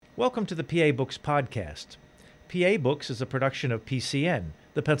Welcome to the PA Books podcast. PA Books is a production of PCN,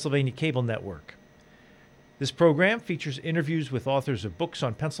 the Pennsylvania Cable Network. This program features interviews with authors of books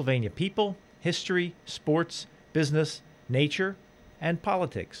on Pennsylvania people, history, sports, business, nature, and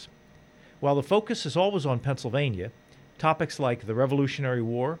politics. While the focus is always on Pennsylvania, topics like the Revolutionary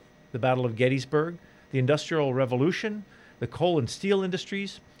War, the Battle of Gettysburg, the Industrial Revolution, the coal and steel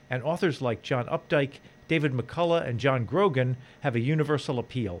industries, and authors like John Updike, David McCullough, and John Grogan have a universal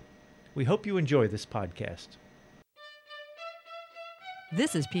appeal. We hope you enjoy this podcast.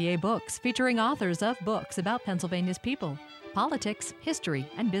 This is PA Books, featuring authors of books about Pennsylvania's people, politics, history,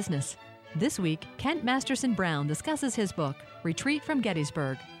 and business. This week, Kent Masterson Brown discusses his book, Retreat from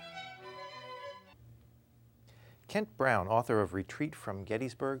Gettysburg. Kent Brown, author of Retreat from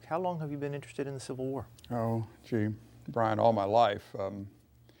Gettysburg. How long have you been interested in the Civil War? Oh, gee, Brian, all my life.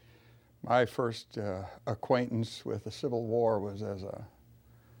 My first acquaintance with the Civil War was as a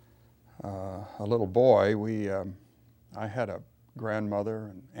little boy. I had a grandmother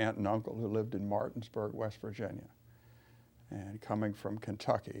and aunt and uncle who lived in Martinsburg, West Virginia. And coming from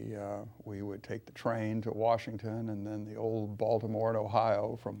Kentucky, we would take the train to Washington and then the old Baltimore and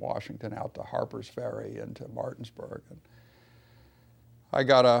Ohio from Washington out to Harper's Ferry and to Martinsburg. And I'd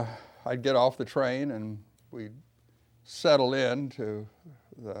get off the train and we'd settle in to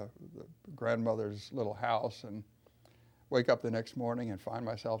the grandmother's little house and wake up the next morning and find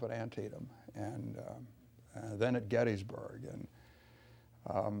myself at Antietam and then at Gettysburg. And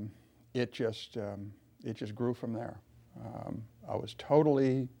it just grew from there. I was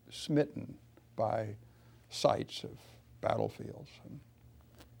totally smitten by sights of battlefields.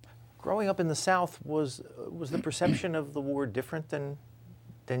 Growing up in the South, was the perception of the war different than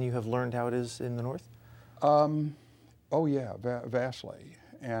you have learned how it is in the North? Oh yeah, vastly.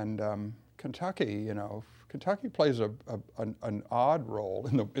 And Kentucky plays an odd role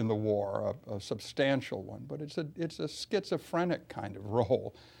in the war, a substantial one, but it's a schizophrenic kind of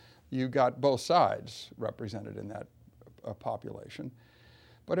role. You got both sides represented in that population.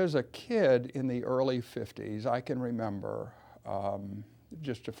 But as a kid in the early 50s, I can remember,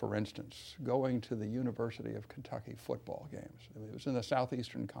 for instance, going to the University of Kentucky football games. It was in the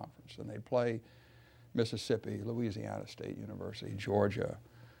Southeastern Conference, and they'd play Mississippi, Louisiana State University, Georgia.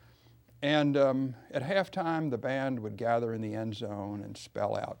 And at halftime, the band would gather in the end zone and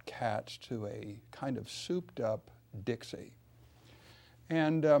spell out Cats to a kind of souped-up Dixie.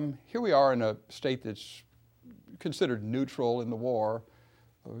 And here we are in a state that's considered neutral in the war.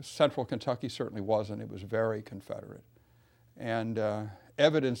 Central Kentucky certainly wasn't. It was very Confederate. And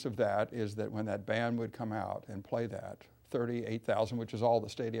evidence of that is that when that band would come out and play that, 38,000, which is all the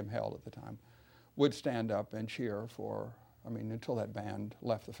stadium held at the time, would stand up and cheer until that band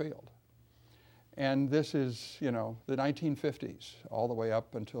left the field. And this is, the 1950s, all the way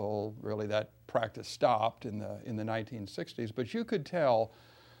up until really that practice stopped in the 1960s. But you could tell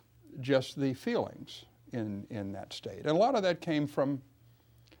just the feelings in that state. And a lot of that came from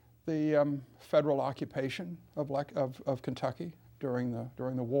the federal occupation of Kentucky during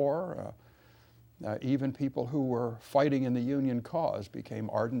the war. Even people who were fighting in the Union cause became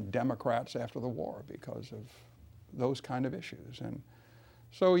ardent Democrats after the war because of those kind of issues. And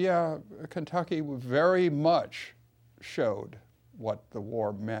so, yeah, Kentucky very much showed what the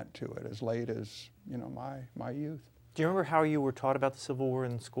war meant to it as late as, my youth. Do you remember how you were taught about the Civil War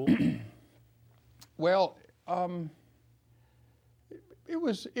in school? Well, it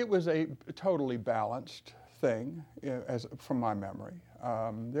was a totally balanced thing, from my memory.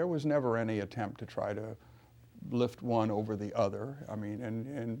 There was never any attempt to try to lift one over the other.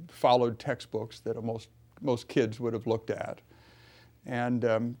 And followed textbooks that most kids would have looked at,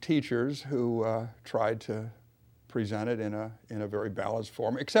 and teachers who tried to present it in a very balanced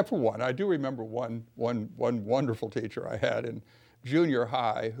form, except for one. I do remember one wonderful teacher I had in junior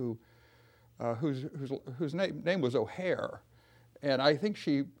high whose name was O'Hare, and I think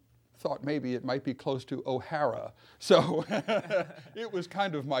she thought maybe it might be close to O'Hara. So it was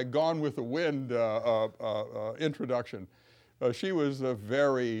kind of my Gone with the Wind introduction. She was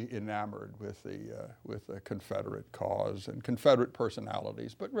very enamored with the Confederate cause and Confederate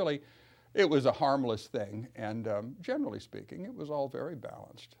personalities, but really it was a harmless thing, and generally speaking, it was all very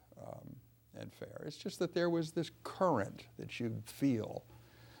balanced and fair. It's just that there was this current that you'd feel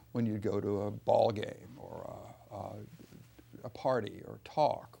when you'd go to a ball game or a party or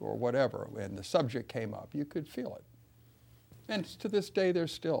talk or whatever. When the subject came up, you could feel it. And to this day,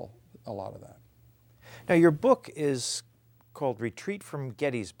 there's still a lot of that. Now, your book is called Retreat from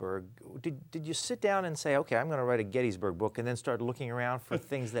Gettysburg. Did you sit down and say, okay, I'm going to write a Gettysburg book, and then start looking around for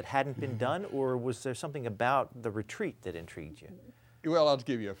things that hadn't been done, or was there something about the retreat that intrigued you? Well, I'll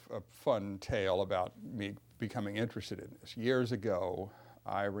give you a fun tale about me becoming interested in this. Years ago,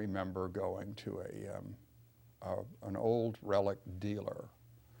 I remember going to an old relic dealer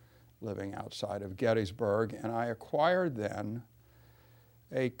living outside of Gettysburg, and I acquired then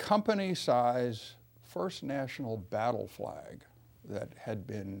a company-size First National battle flag that had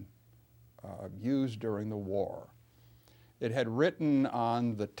been used during the war. It had written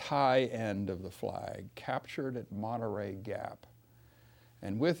on the tie end of the flag, "Captured at Monterey Gap."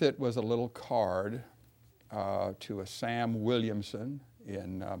 And with it was a little card to a Sam Williamson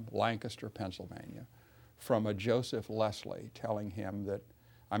in Lancaster, Pennsylvania, from a Joseph Leslie telling him that,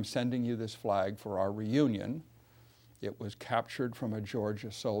 "I'm sending you this flag for our reunion. It was captured from a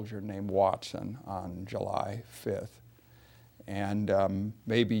Georgia soldier named Watson on July 5th. And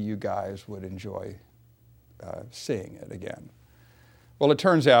maybe you guys would enjoy seeing it again." Well, it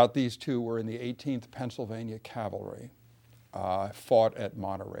turns out these two were in the 18th Pennsylvania Cavalry, fought at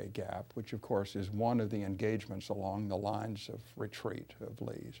Monterey Gap, which of course is one of the engagements along the lines of retreat of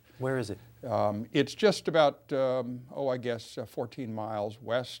Lee's. Where is it? It's just about, 14 miles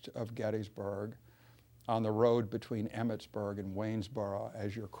west of Gettysburg, on the road between Emmetsburg and Waynesboro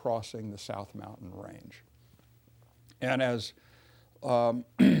as you're crossing the South Mountain Range. And as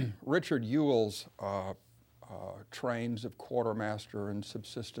Richard Ewell's trains of quartermaster and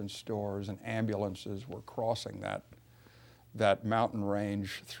subsistence stores and ambulances were crossing that mountain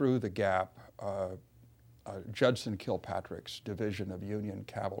range through the gap, Judson Kilpatrick's division of Union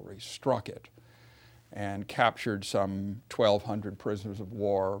cavalry struck it and captured some 1,200 prisoners of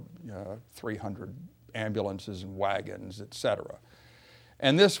war, 300 ambulances and wagons, etc.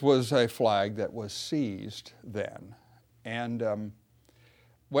 And this was a flag that was seized then. And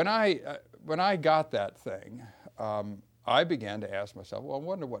when I got that thing, I began to ask myself, well, I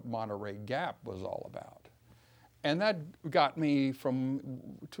wonder what Monterey Gap was all about. And that got me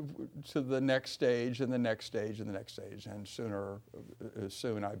to the next stage and the next stage and the next stage. And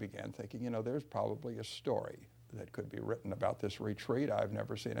soon I began thinking, there's probably a story that could be written about this retreat. I've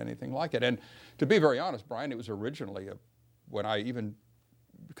never seen anything like it. And to be very honest, Brian, it was originally when I even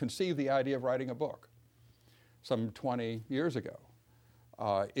conceived the idea of writing a book some 20 years ago.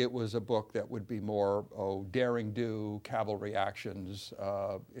 It was a book that would be more daring do, cavalry actions,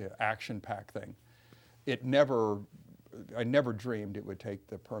 action-packed thing. I never dreamed it would take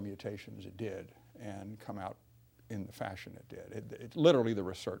the permutations it did and come out in the fashion it did. Literally, the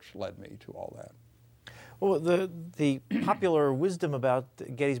research led me to all that. Well, the popular wisdom about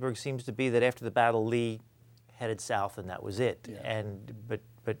Gettysburg seems to be that after the battle, Lee headed south and that was it. Yeah.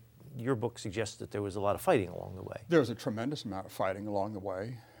 But your book suggests that there was a lot of fighting along the way. There was a tremendous amount of fighting along the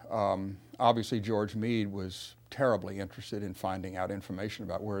way. Obviously, George Meade was terribly interested in finding out information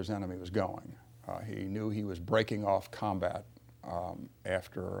about where his enemy was going. He knew he was breaking off combat on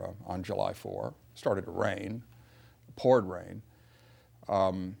July 4. Started to rain, poured rain.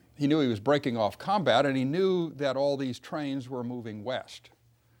 He knew he was breaking off combat, and he knew that all these trains were moving west.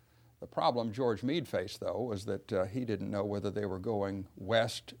 The problem George Meade faced, though, was that he didn't know whether they were going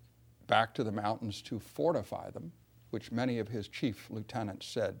west back to the mountains to fortify them, which many of his chief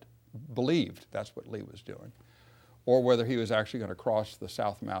lieutenants believed that's what Lee was doing, or whether he was actually going to cross the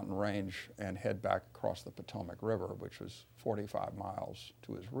South Mountain Range and head back across the Potomac River, which was 45 miles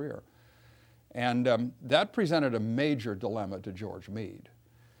to his rear. And that presented a major dilemma to George Meade.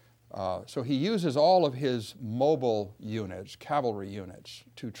 So he uses all of his mobile units, cavalry units,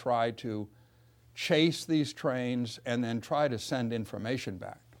 to try to chase these trains and then try to send information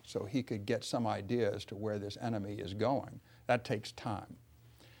back so he could get some idea as to where this enemy is going. That takes time.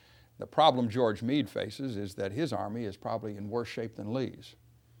 The problem George Meade faces is that his army is probably in worse shape than Lee's.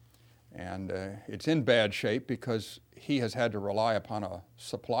 And it's in bad shape because he has had to rely upon a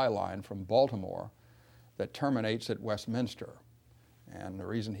supply line from Baltimore that terminates at Westminster. And the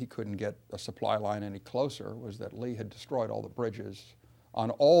reason he couldn't get a supply line any closer was that Lee had destroyed all the bridges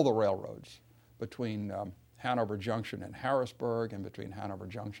on all the railroads between Hanover Junction and Harrisburg and between Hanover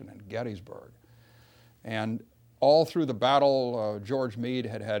Junction and Gettysburg. And all through the battle, George Meade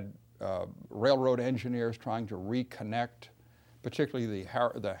had railroad engineers trying to reconnect, particularly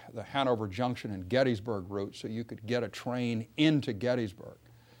the Hanover Junction and Gettysburg route, so you could get a train into Gettysburg.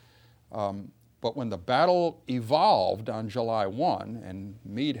 But when the battle evolved on July 1 and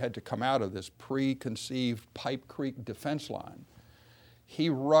Meade had to come out of this preconceived Pipe Creek defense line, he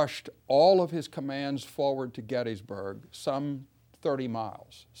rushed all of his commands forward to Gettysburg, some 30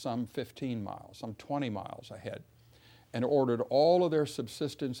 miles, some 15 miles, some 20 miles ahead, and ordered all of their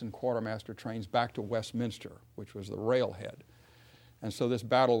subsistence and quartermaster trains back to Westminster, which was the railhead. And so this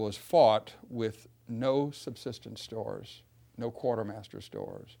battle was fought with no subsistence stores, no quartermaster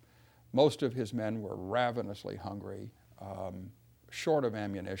stores. Most of his men were ravenously hungry, short of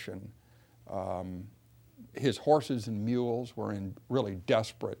ammunition. His horses and mules were in really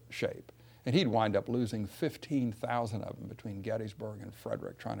desperate shape. And he'd wind up losing 15,000 of them between Gettysburg and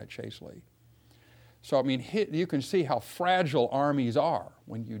Frederick trying to chase Lee. So, I mean, you can see how fragile armies are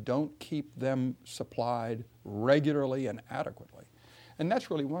when you don't keep them supplied regularly and adequately. And that's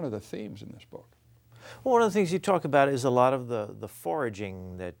really one of the themes in this book. Well, one of the things you talk about is a lot of the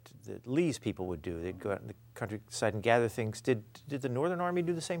foraging that Lee's people would do. They'd go out in the countryside and gather things. Did the Northern Army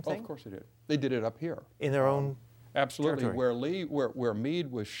do the same thing? Oh, of course they did. They did it up here. In their own Absolutely. territory. Where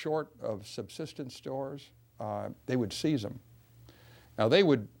Meade was short of subsistence stores, they would seize them. Now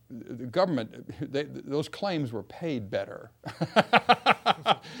the government, those claims were paid better.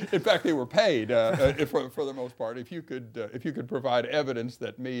 In fact, they were paid for the most part if you could provide evidence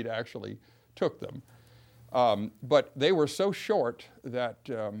that Meade actually took them. But they were so short that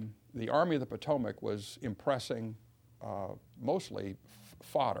the Army of the Potomac was impressing mostly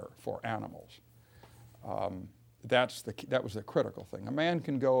fodder for animals. That was the critical thing. A man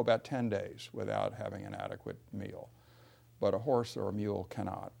can go about 10 days without having an adequate meal, but a horse or a mule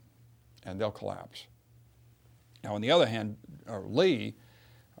cannot, and they'll collapse. Now, on the other hand, Lee,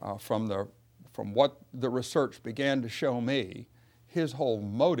 from what the research began to show me, his whole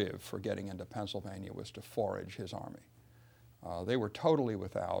motive for getting into Pennsylvania was to forage his army. They were totally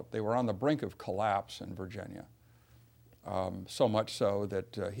without. They were on the brink of collapse in Virginia, so much so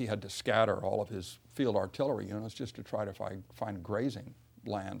that he had to scatter all of his field artillery units just to try to find grazing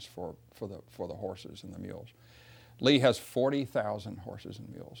lands for the horses and the mules. Lee has 40,000 horses and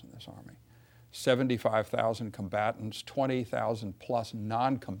mules in this army, 75,000 combatants, 20,000 plus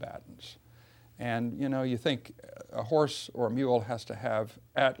non-combatants. And, you know, you think a horse or a mule has to have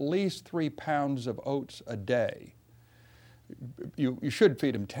at least 3 pounds of oats a day. You should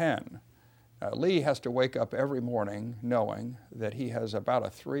feed him 10. Lee has to wake up every morning knowing that he has about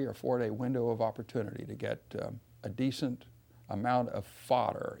a 3 or 4 day window of opportunity to get a decent amount of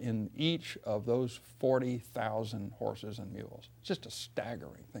fodder in each of those 40,000 horses and mules. It's just a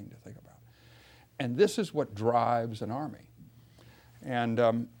staggering thing to think about. And this is what drives an army. And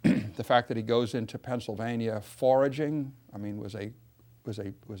the fact that he goes into Pennsylvania foraging, I mean, was a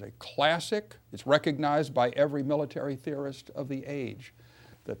classic. It's recognized by every military theorist of the age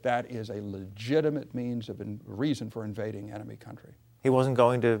that is a legitimate means of reason for invading enemy country. He wasn't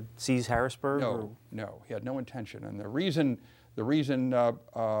going to seize Harrisburg? No, he had no intention. And the reason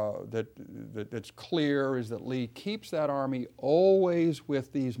that's clear is that Lee keeps that army always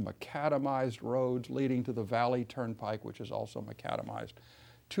with these macadamized roads leading to the Valley Turnpike, which is also macadamized,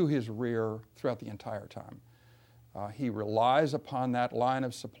 to his rear throughout the entire time. He relies upon that line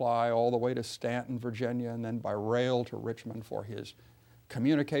of supply all the way to Staunton, Virginia, and then by rail to Richmond for his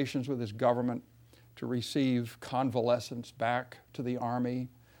communications with his government, to receive convalescents back to the army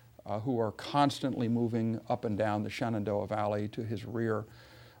who are constantly moving up and down the Shenandoah Valley to his rear.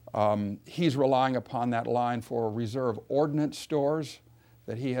 He's relying upon that line for reserve ordnance stores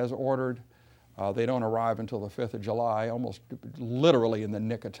that he has ordered. They don't arrive until the 5th of July, almost literally in the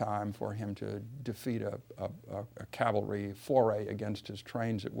nick of time for him to defeat a cavalry foray against his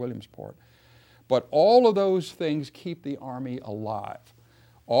trains at Williamsport. But all of those things keep the army alive.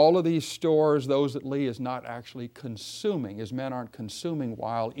 All of these stores, those that Lee is not actually consuming, his men aren't consuming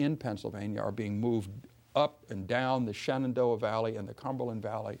while in Pennsylvania, are being moved up and down the Shenandoah Valley and the Cumberland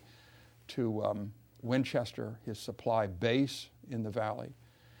Valley to Winchester, his supply base in the valley.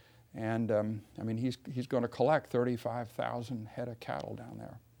 And I mean, he's going to collect 35,000 head of cattle down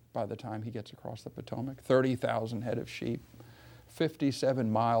there by the time he gets across the Potomac, 30,000 head of sheep,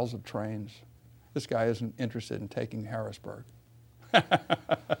 57 miles of trains. This guy isn't interested in taking Harrisburg.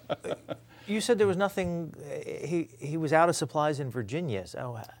 You said there was nothing, he was out of supplies in Virginia.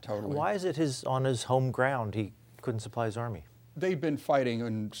 So totally. Why is it on his home ground he couldn't supply his army? They've been fighting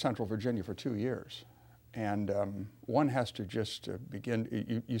in central Virginia for 2 years. And one has to just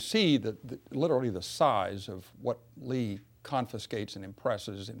begin, you see literally the size of what Lee confiscates and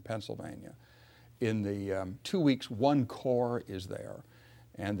impresses in Pennsylvania. In the 2 weeks, 1 corps is there.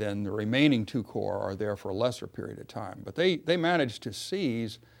 And then the remaining 2 corps are there for a lesser period of time. But they managed to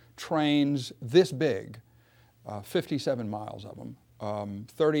seize trains this big, 57 miles of them,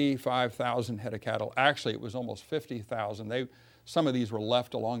 35,000 head of cattle. Actually, it was almost 50,000. Some of these were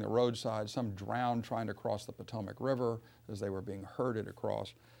left along the roadside, some drowned trying to cross the Potomac River as they were being herded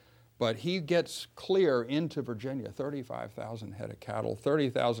across. But he gets clear into Virginia, 35,000 head of cattle,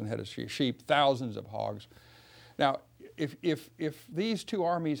 30,000 head of sheep, thousands of hogs. Now, if these 2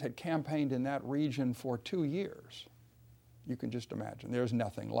 armies had campaigned in that region for 2 years, You can just imagine. There's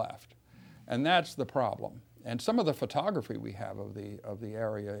nothing left. And that's the problem. And some of the photography we have of the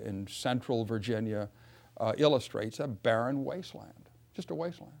area in central Virginia illustrates a barren wasteland, just a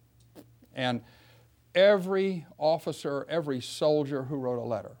wasteland. And every officer, every soldier who wrote a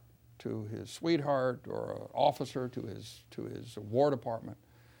letter to his sweetheart or an officer to his War Department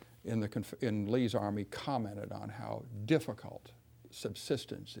in Lee's army commented on how difficult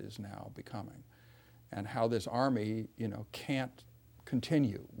subsistence is now becoming, and how this army, can't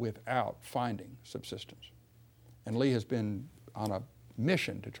continue without finding subsistence. And Lee has been on a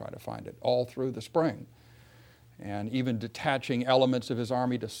mission to try to find it all through the spring, and even detaching elements of his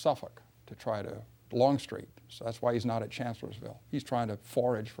army to Suffolk to try to Longstreet. So that's why he's not at Chancellorsville. He's trying to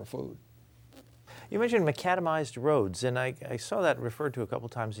forage for food. You mentioned macadamized roads, and I saw that referred to a couple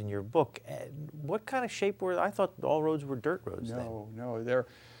times in your book. What kind of shape were? I thought all roads were dirt roads. No. There,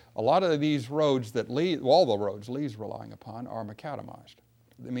 a lot of these roads that all the roads Lee's relying upon are macadamized,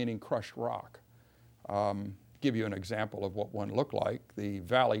 meaning crushed rock. Give you an example of what one looked like. The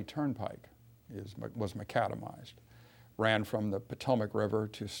Valley Turnpike was macadamized, ran from the Potomac River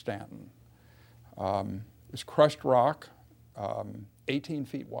to Stanton. It's crushed rock, 18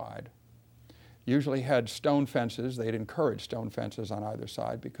 feet wide. Usually had stone fences. They'd encourage stone fences on either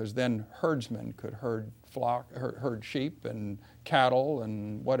side because then herdsmen could herd sheep and cattle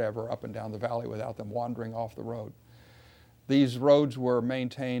and whatever up and down the valley without them wandering off the road. These roads were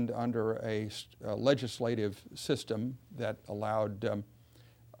maintained under a legislative system that allowed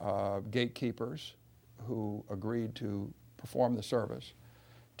gatekeepers who agreed to perform the service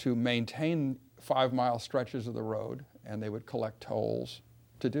to maintain 5-mile stretches of the road, and they would collect tolls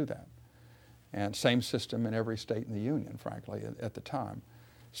to do that. And same system in every state in the Union, frankly, at the time.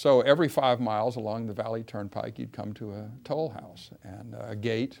 So every 5 miles along the Valley Turnpike, you'd come to a toll house and a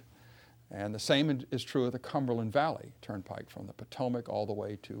gate. And the same is true of the Cumberland Valley Turnpike from the Potomac all the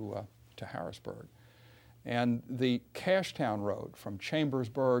way to Harrisburg. And the Cashtown Road from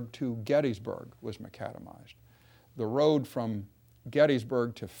Chambersburg to Gettysburg was macadamized. The road from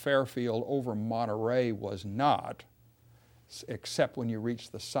Gettysburg to Fairfield over Monterey was not, except when you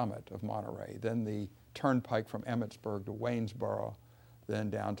reach the summit of Monterey. Then the turnpike from Emmetsburg to Waynesboro, then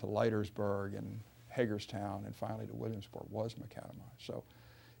down to Leitersburg and Hagerstown, and finally to Williamsport was macadamized. So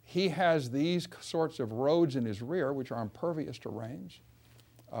he has these sorts of roads in his rear, which are impervious to rains,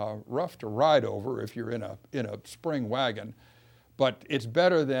 rough to ride over if you're in a spring wagon, but it's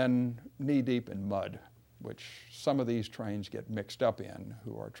better than knee-deep in mud, which some of these trains get mixed up in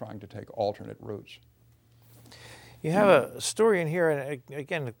who are trying to take alternate routes. You have a story in here, and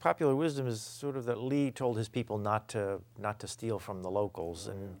again, the popular wisdom is sort of that Lee told his people not to steal from the locals.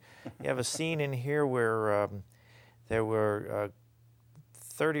 And you have a scene in here where there were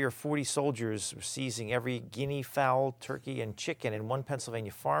 30 or 40 soldiers seizing every guinea fowl, turkey, and chicken in one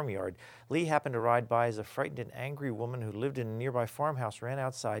Pennsylvania farmyard. Lee happened to ride by as a frightened and angry woman who lived in a nearby farmhouse ran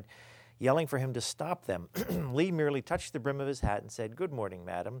outside, yelling for him to stop them. Lee merely touched the brim of his hat and said, "Good morning,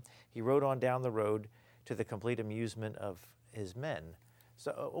 madam." He rode on down the road to the complete amusement of his men.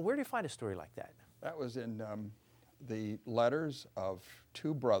 So where do you find a story like that? That was in the letters of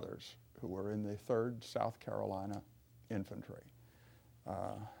two brothers who were in the 3rd South Carolina Infantry.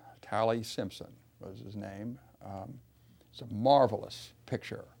 Tally Simpson was his name. It's a marvelous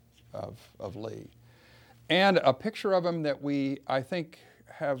picture of Lee. And a picture of him that we, I think,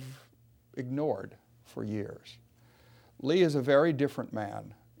 have ignored for years. Lee is a very different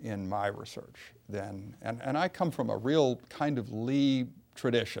man in my research than, and I come from a real kind of Lee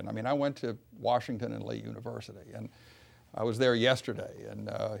tradition. I mean, I went to Washington and Lee University, and I was there yesterday, and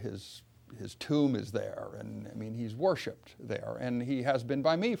his tomb is there, and I mean, he's worshipped there, and he has been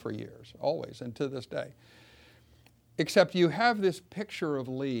by me for years, always, and to this day. Except you have this picture of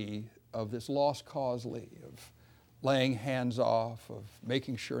Lee, of this lost cause Lee, of laying hands off, of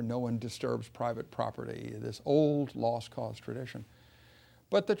making sure no one disturbs private property, this old lost cause tradition.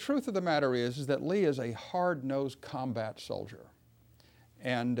 But the truth of the matter is that Lee is a hard-nosed combat soldier.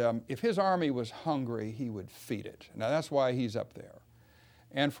 And if his army was hungry, he would feed it. Now that's why he's up there.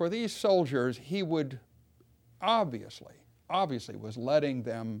 And for these soldiers, he would obviously was letting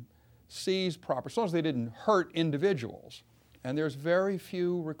them seize property, as long as they didn't hurt individuals. And there's very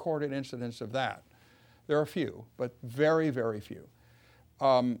few recorded incidents of that. There are few, but very, very few.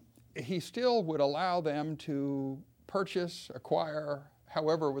 He still would allow them to purchase, acquire,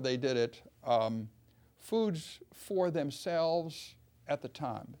 however they did it, foods for themselves at the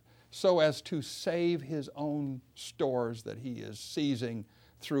time, so as to save his own stores that he is seizing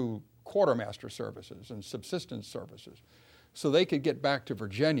through quartermaster services and subsistence services, so they could get back to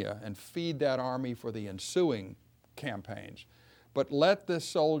Virginia and feed that army for the ensuing campaigns, but let the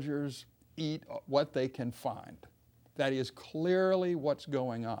soldiers eat what they can find. That is clearly what's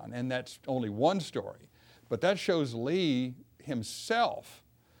going on, and that's only one story. But that shows Lee himself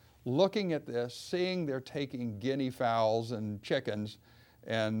looking at this, seeing they're taking guinea fowls and chickens,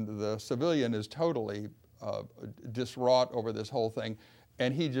 and the civilian is totally distraught over this whole thing,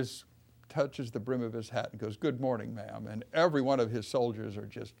 and he just touches the brim of his hat and goes, "Good morning, ma'am." And every one of his soldiers are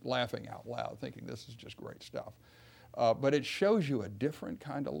just laughing out loud, thinking this is just great stuff. But it shows you a different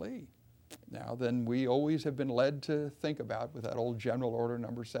kind of Lee now than we always have been led to think about with that old General Order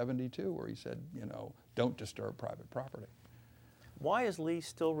number 72, where he said, don't disturb private property. Why is Lee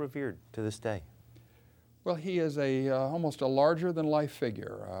still revered to this day? Well, he is almost a larger-than-life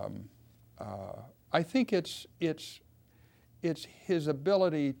figure. I think it's his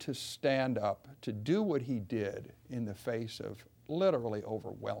ability to stand up, to do what he did in the face of literally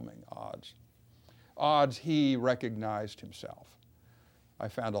overwhelming odds. Odds he recognized himself. I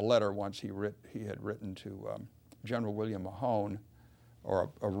found a letter once he had written to General William Mahone,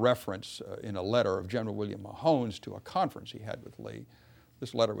 or a reference in a letter of General William Mahone's to a conference he had with Lee.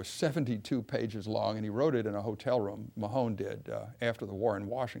 This letter was 72 pages long, and he wrote it in a hotel room, Mahone did, after the war in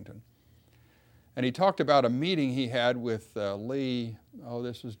Washington. And he talked about a meeting he had with Lee.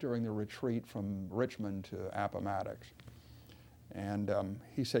 This was during the retreat from Richmond to Appomattox. And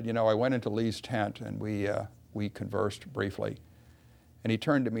he said, I went into Lee's tent and we conversed briefly. And he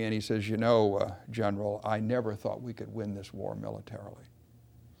turned to me and he says, General, I never thought we could win this war militarily.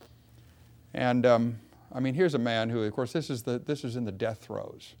 And here's a man who, of course, this is in the death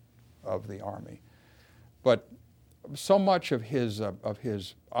throes of the Army. But so much of his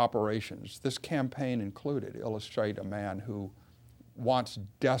operations, this campaign included, illustrate a man who wants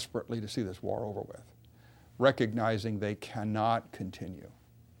desperately to see this war over with, recognizing they cannot continue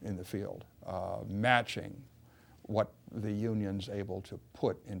in the field, matching what the Union's able to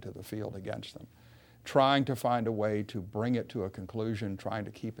put into the field against them, trying to find a way to bring it to a conclusion, trying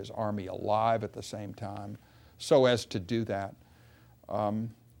to keep his army alive at the same time, so as to do that.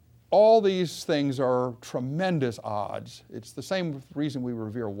 All these things are tremendous odds. It's the same reason we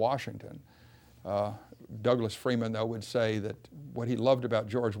revere Washington. Douglas Freeman, though, would say that what he loved about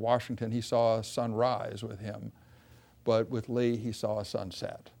George Washington, he saw a sunrise with him, but with Lee, he saw a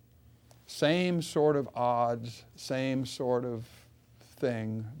sunset. Same sort of odds, same sort of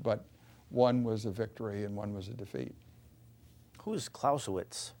thing, but one was a victory and one was a defeat. Who's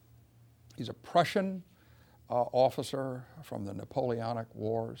Clausewitz? He's a Prussian officer from the Napoleonic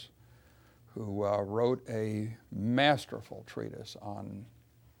Wars who wrote a masterful treatise on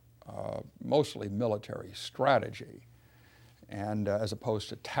mostly military strategy, and as opposed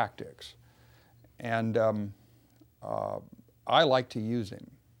to tactics. And I like to use him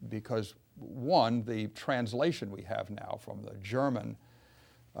because, one, the translation we have now from the German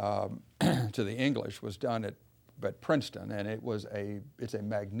to the English was done at Princeton, and it's a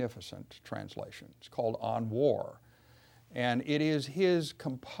magnificent translation. It's called On War, and it is his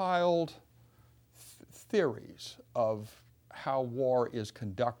compiled theories of how war is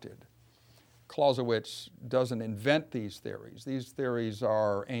conducted. Clausewitz doesn't invent these theories. These theories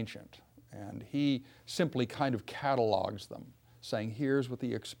are ancient, and he simply kind of catalogs them, saying here's what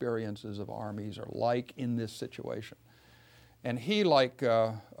the experiences of armies are like in this situation. And he, like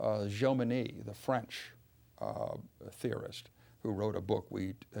Jomini, the French theorist, who wrote a book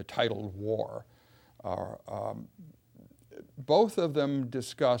titled War, both of them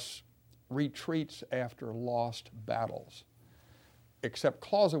discuss retreats after lost battles. Except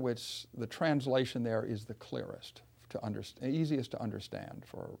Clausewitz, the translation there is the clearest, easiest to understand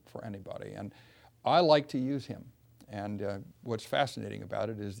for anybody. And I like to use him. And what's fascinating about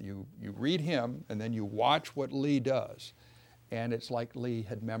it is you read him and then you watch what Lee does. And it's like Lee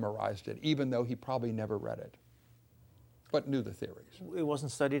had memorized it, even though he probably never read it, but knew the theories. It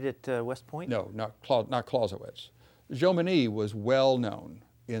wasn't studied at West Point? No, not Clausewitz. Jomini was well known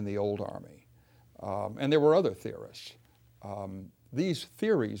in the old Army. And there were other theorists. These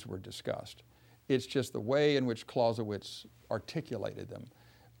theories were discussed. It's just the way in which Clausewitz articulated them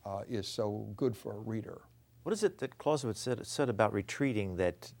is so good for a reader. What is it that Clausewitz said about retreating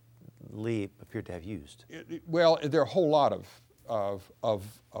that Lee appeared to have used? Well, there are a whole lot of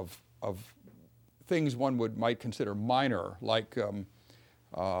things one might consider minor, like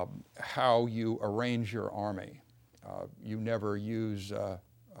how you arrange your army. You never use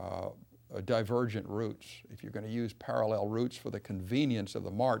divergent routes. If you're going to use parallel routes for the convenience of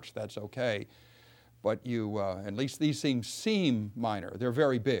the march, that's okay. But at least these things seem minor. They're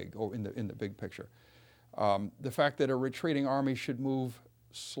very big in the big picture. The fact that a retreating army should move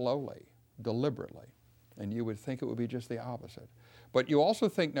slowly, deliberately, and you would think it would be just the opposite. But you also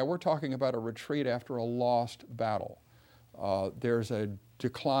think, now we're talking about a retreat after a lost battle. There's a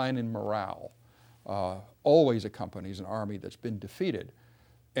decline in morale. Always accompanies an army that's been defeated.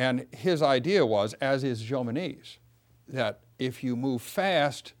 And his idea was, as is Jomini's, that if you move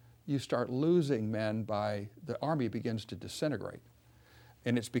fast, you start losing men by the army begins to disintegrate.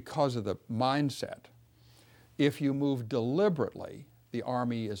 And it's because of the mindset. If you move deliberately, the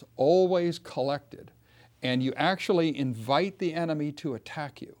army is always collected, and you actually invite the enemy to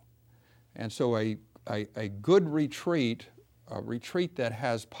attack you. And so a good retreat, a retreat that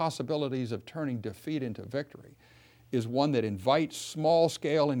has possibilities of turning defeat into victory, is one that invites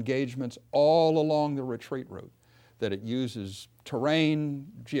small-scale engagements all along the retreat route, that it uses terrain,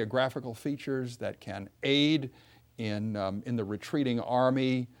 geographical features that can aid in the retreating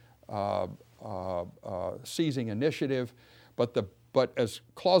army seizing initiative. But as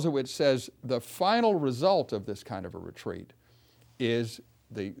Clausewitz says, the final result of this kind of a retreat is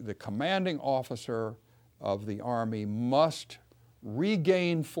the commanding officer of the army must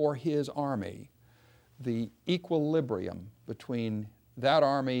regain for his army the equilibrium between that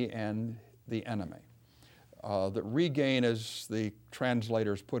army and the enemy. The regain, as the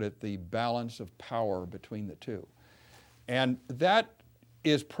translators put it, the balance of power between the two. And that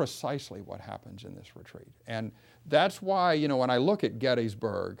is precisely what happens in this retreat. And that's why, when I look at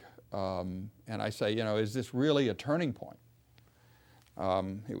Gettysburg and I say, is this really a turning point?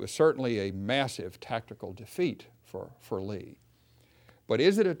 It was certainly a massive tactical defeat for Lee. But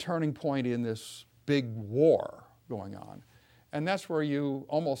is it a turning point in this big war going on? And that's where you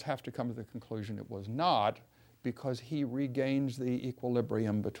almost have to come to the conclusion it was not, because he regains the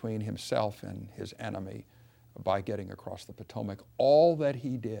equilibrium between himself and his enemy by getting across the Potomac, all that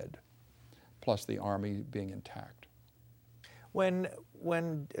he did, plus the army being intact. When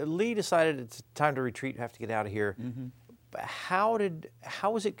Lee decided it's time to retreat, have to get out of here, how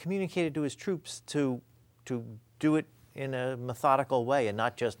was it communicated to his troops to do it in a methodical way and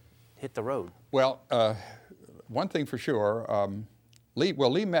not just hit the road? Well, one thing for sure,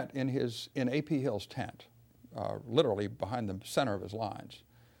 Lee met in A.P. Hill's tent, literally behind the center of his lines.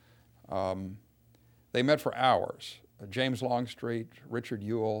 They met for hours. James Longstreet, Richard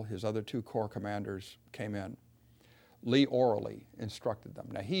Ewell, his other two corps commanders came in. Lee orally instructed them.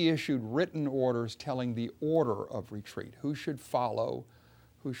 Now, he issued written orders telling the order of retreat, who should follow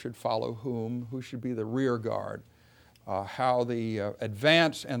whom, who should be the rear guard, how the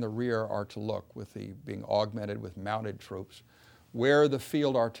advance and the rear are to look, with the being augmented with mounted troops, where the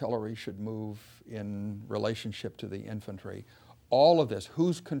field artillery should move in relationship to the infantry, all of this,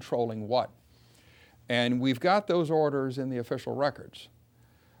 who's controlling what. And we've got those orders in the official records.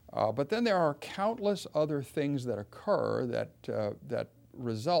 But then there are countless other things that occur that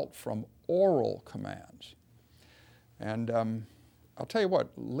result from oral commands. And I'll tell you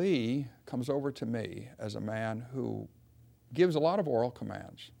what, Lee comes over to me as a man who gives a lot of oral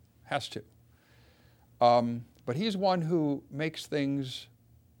commands, has to. But he's one who makes things,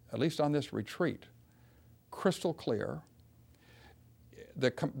 at least on this retreat, crystal clear.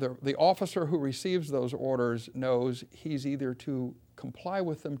 The officer who receives those orders knows he's either to comply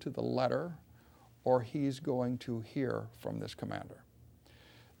with them to the letter, or he's going to hear from this commander.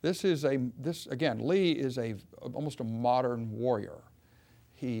 Lee is almost a modern warrior.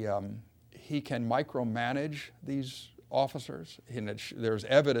 He can micromanage these officers. There's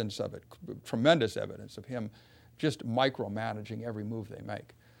evidence of it, tremendous evidence of him just micromanaging every move they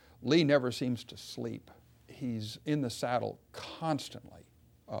make. Lee never seems to sleep. He's in the saddle constantly,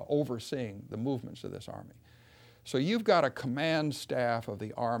 overseeing the movements of this army. So you've got a command staff of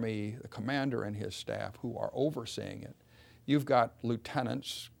the army, the commander and his staff, who are overseeing it. You've got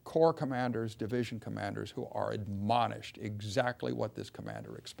lieutenants, corps commanders, division commanders who are admonished exactly what this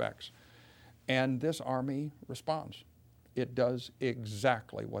commander expects. And this army responds. It does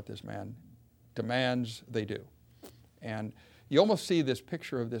exactly what this man demands they do. And you almost see this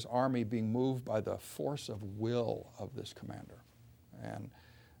picture of this army being moved by the force of will of this commander. And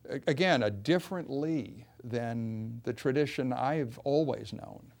again, a different Lee than the tradition I've always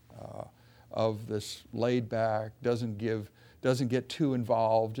known of this laid back, doesn't get too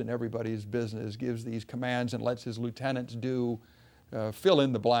involved in everybody's business, gives these commands and lets his lieutenants fill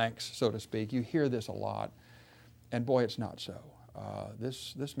in the blanks, so to speak. You hear this a lot, and boy, it's not so.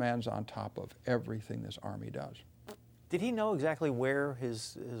 This man's on top of everything this army does. Did he know exactly where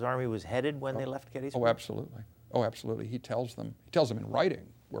his army was headed when they left Gettysburg? Oh, absolutely. Oh, absolutely. He tells them in writing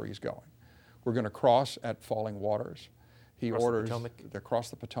where he's going. We're going to cross at Falling Waters. He orders to cross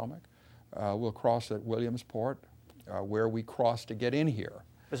the Potomac. We'll cross at Williamsport, where we cross to get in here.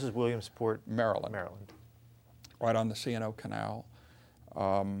 This is Williamsport, Maryland. right on the C&O Canal.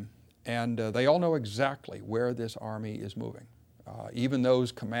 And they all know exactly where this army is moving. Even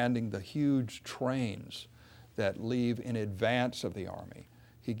those commanding the huge trains that leave in advance of the army,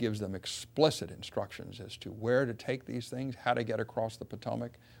 he gives them explicit instructions as to where to take these things, how to get across the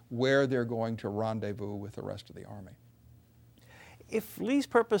Potomac, where they're going to rendezvous with the rest of the army. If Lee's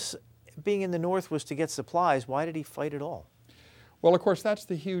purpose being in the North was to get supplies, why did he fight at all? Well, of course, that's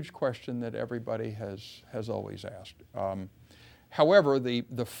the huge question that everybody has always asked. However,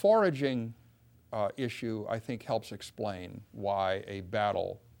 the foraging issue, I think, helps explain why a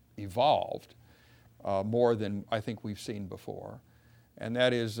battle evolved more than I think we've seen before. And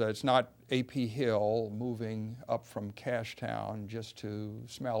that is, it's not A.P. Hill moving up from Cashtown just to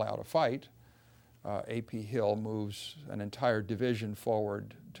smell out a fight. A.P. Hill moves an entire division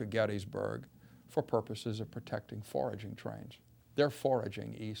forward to Gettysburg for purposes of protecting foraging trains. They're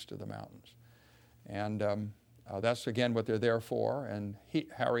foraging east of the mountains. And that's, again, what they're there for. And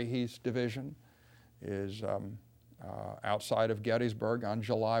Harry Heath's division is outside of Gettysburg on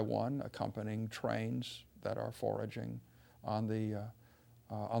July 1, accompanying trains that are foraging on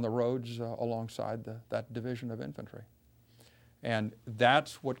the roads alongside that division of infantry. And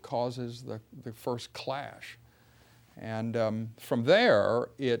that's what causes the first clash. And from there,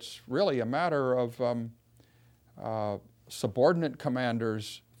 it's really a matter of subordinate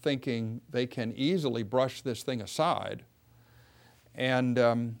commanders thinking they can easily brush this thing aside, and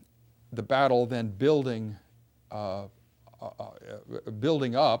the battle then building up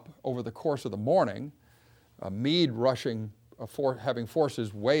over the course of the morning, Meade rushing, having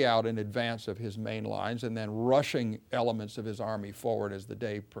forces way out in advance of his main lines, and then rushing elements of his army forward as the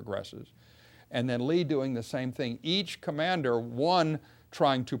day progresses. And then Lee doing the same thing. Each commander, one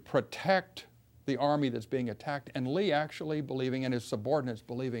trying to protect the army that's being attacked, and Lee actually believing, and his subordinates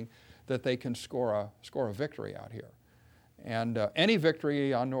believing, that they can score a victory out here. And any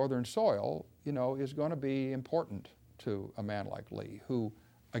victory on northern soil, is going to be important to a man like Lee, who,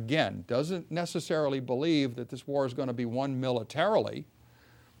 again, doesn't necessarily believe that this war is going to be won militarily,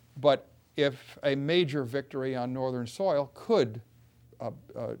 but if a major victory on northern soil could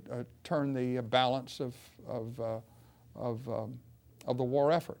turn the balance of the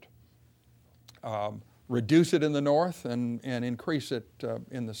war effort, reduce it in the north and increase it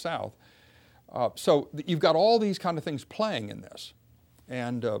in the south. So you've got all these kind of things playing in this.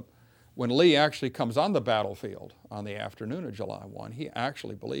 And when Lee actually comes on the battlefield on the afternoon of July 1, he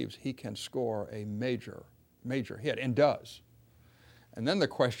actually believes he can score a major, major hit, and does. And then the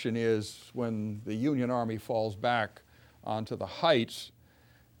question is, when the Union Army falls back onto the heights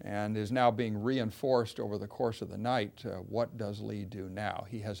and is now being reinforced over the course of the night, what does Lee do now?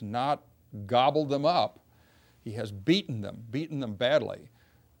 He has not gobbled them up. He has beaten them badly.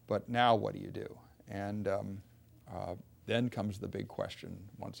 But now what do you do? And then comes the big question,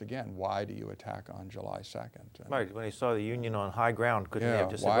 once again, why do you attack on July 2nd? Right, when he saw the Union on high ground, couldn't he have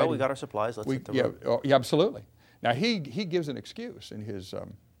just said, well, we got our supplies, let's hit the road? Yeah, absolutely. Now, he gives an excuse in his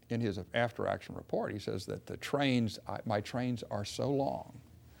after-action report. He says that my trains are so long,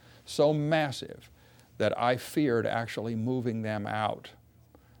 so massive, that I feared actually moving them out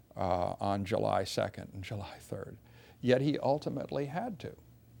on July 2nd and July 3rd. Yet he ultimately had to.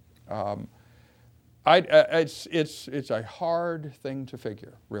 It's a hard thing to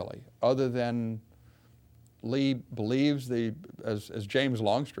figure, really, other than Lee believes as James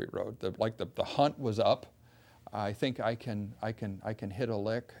Longstreet wrote, the hunt was up. I think I can hit a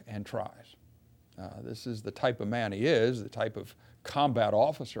lick, and tries. This is the type of man he is, the type of combat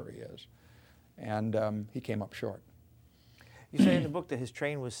officer he is, and he came up short. You say in the book that his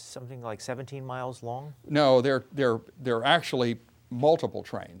train was something like 17 miles long? No, they're actually multiple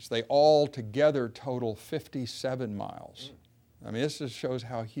trains. They all together total 57 miles. I mean, this just shows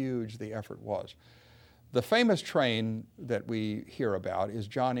how huge the effort was. The famous train that we hear about is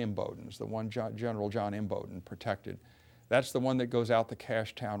John Imboden's, the one General John Imboden protected. That's the one that goes out the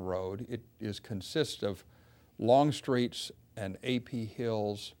Cashtown Road. It consists of Longstreet's and A.P.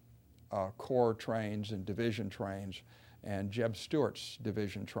 Hill's corps trains and division trains, and Jeb Stuart's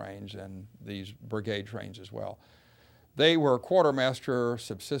division trains and these brigade trains as well. They were quartermaster,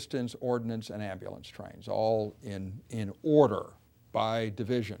 subsistence, ordnance, and ambulance trains, all in order by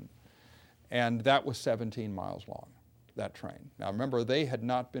division. And that was 17 miles long, that train. Now remember, they had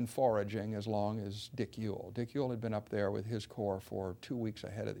not been foraging as long as Dick Ewell. Dick Ewell had been up there with his corps for 2 weeks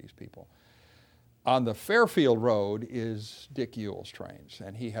ahead of these people. On the Fairfield Road is Dick Ewell's trains,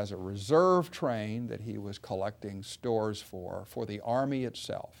 and he has a reserve train that he was collecting stores for the Army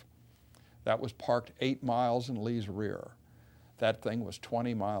itself. That was parked 8 miles in Lee's rear. That thing was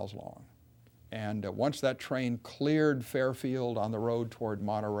 20 miles long. And once that train cleared Fairfield on the road toward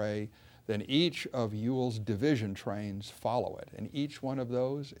Monterey, then each of Ewell's division trains follow it. And each one of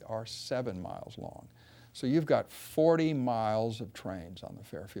those are 7 miles long. So you've got 40 miles of trains on the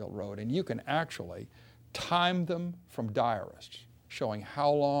Fairfield Road, and you can actually time them from diarists, showing how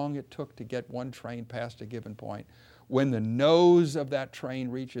long it took to get one train past a given point. When the nose of that train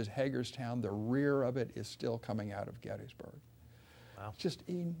reaches Hagerstown, the rear of it is still coming out of Gettysburg. Wow. Just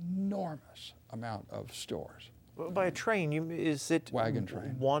enormous amount of stores. Well, by a train, is it wagon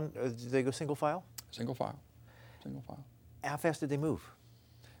train? One? Do they go single file? Single file. Single file. How fast did they move?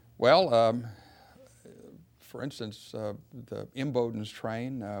 Well, for instance, the Imboden's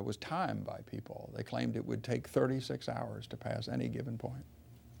train was timed by people. They claimed it would take 36 hours to pass any given point.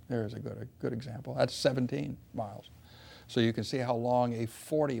 There's a good example. That's 17 miles. So you can see how long a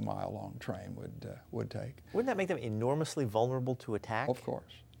 40-mile-long train would take. Wouldn't that make them enormously vulnerable to attack? Of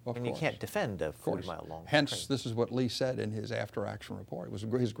course. And you can't defend a 40-mile-long train. Hence, this is what Lee said in his after-action report. It was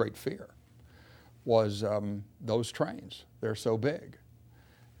his great fear was those trains. They're so big.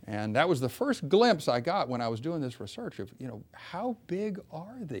 And that was the first glimpse I got when I was doing this research of, how big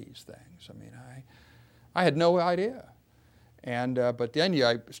are these things? I mean, I had no idea. And but then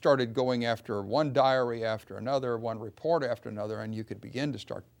I started going after one diary after another, one report after another, and you could begin to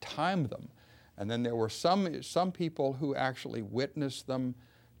start time them. And then there were some people who actually witnessed them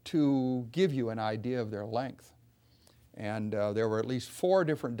to give you an idea of their length. And there were at least 4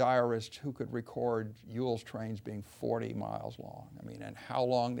 different diarists who could record Ewell's trains being 40 miles long. I mean, and how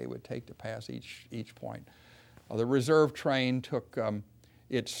long they would take to pass each point. The reserve train took,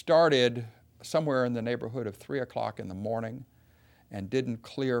 it started somewhere in the neighborhood of 3 o'clock in the morning and didn't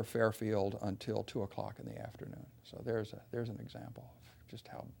clear Fairfield until 2 o'clock in the afternoon. So there's an example of just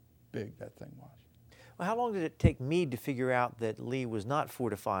how big that thing was. Well, how long did it take Meade to figure out that Lee was not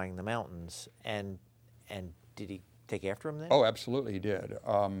fortifying the mountains, and did he take after him then? Oh, absolutely he did.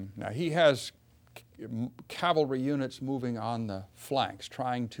 Now he has cavalry units moving on the flanks,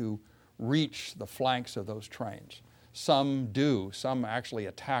 trying to reach the flanks of those trains. Some do, some actually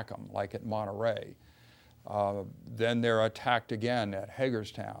attack them, like at Monterey. Then they're attacked again at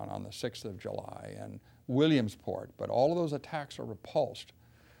Hagerstown on the 6th of July and Williamsport, but all of those attacks are repulsed.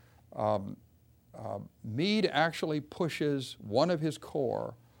 Meade actually pushes one of his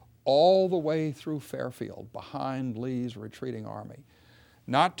corps all the way through Fairfield behind Lee's retreating army,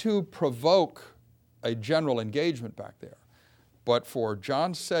 not to provoke a general engagement back there, but for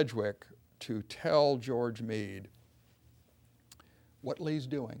John Sedgwick to tell George Meade what Lee's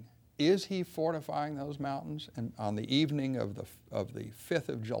doing. Is he fortifying those mountains? And on the evening of the 5th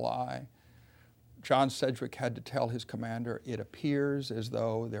of July, John Sedgwick had to tell his commander, it appears as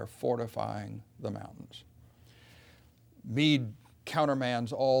though they're fortifying the mountains. Meade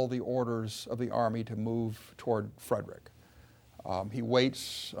countermands all the orders of the army to move toward Frederick. He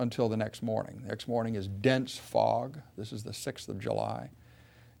waits until the next morning. The next morning is dense fog. This is the 6th of July.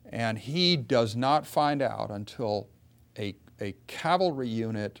 And he does not find out until a cavalry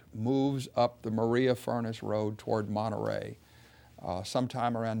unit moves up the Maria Furnace Road toward Monterey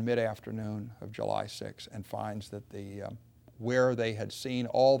sometime around mid-afternoon of July 6, and finds that where they had seen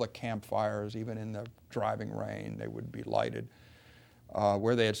all the campfires, even in the driving rain, they would be lighted,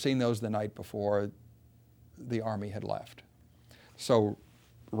 where they had seen those the night before, the army had left. So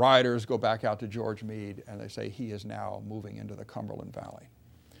riders go back out to George Meade and they say he is now moving into the Cumberland Valley.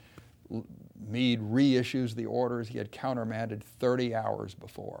 Meade reissues the orders he had countermanded 30 hours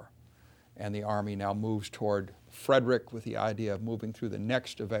before, and the army now moves toward Frederick with the idea of moving through the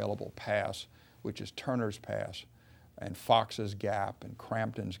next available pass, which is Turner's Pass and Fox's Gap and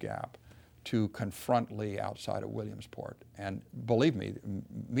Crampton's Gap, to confront Lee outside of Williamsport. And believe me,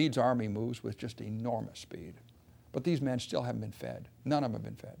 Meade's army moves with just enormous speed. But these men still haven't been fed. None of them have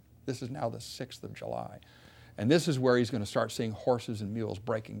been fed. This is now the 6th of July. And this is where he's going to start seeing horses and mules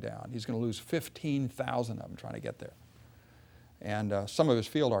breaking down. He's going to lose 15,000 of them trying to get there. And some of his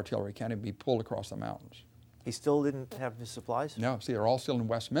field artillery can't even be pulled across the mountains. He still didn't have his supplies? No, see, they're all still in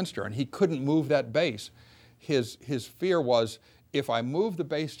Westminster, and he couldn't move that base. His fear was, if I move the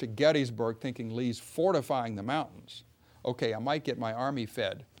base to Gettysburg thinking Lee's fortifying the mountains, okay, I might get my army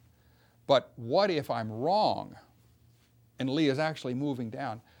fed. But what if I'm wrong and Lee is actually moving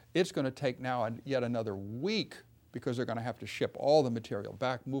down? It's going to take now yet another week, because they're going to have to ship all the material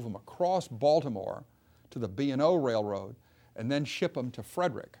back, move them across Baltimore to the B&O Railroad, and then ship them to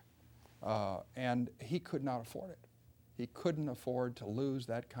Frederick. And he could not afford it. He couldn't afford to lose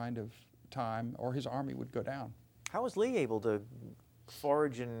that kind of time, or his army would go down. How was Lee able to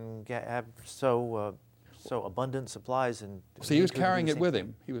forage and have so So abundant supplies and... So he was carrying it with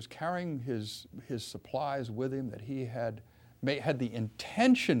him. He was carrying his supplies with him that he had the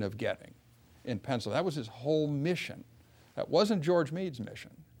intention of getting in Pennsylvania. That was his whole mission. That wasn't George Meade's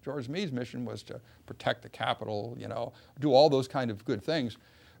mission. George Meade's mission was to protect the capital, do all those kind of good things.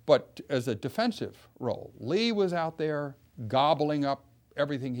 But as a defensive role, Lee was out there gobbling up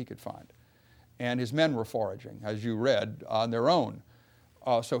everything he could find. And his men were foraging, as you read, on their own.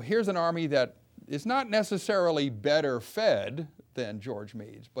 So here's an army that is not necessarily better fed than George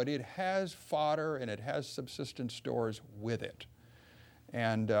Meade's, but it has fodder and it has subsistence stores with it.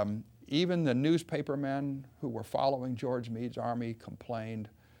 And even the newspapermen who were following George Meade's army complained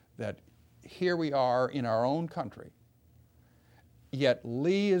that here we are in our own country, yet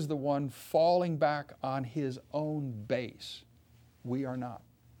Lee is the one falling back on his own base. We are not.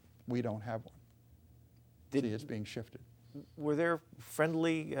 We don't have one. See, it's being shifted. Were there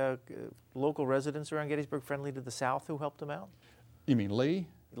friendly local residents around Gettysburg friendly to the South who helped him out? You mean Lee?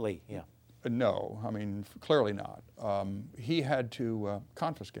 Lee, yeah. No, I mean, clearly not. He had to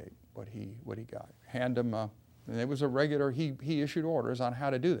confiscate what he got, hand him, and it was a regular, he issued orders on how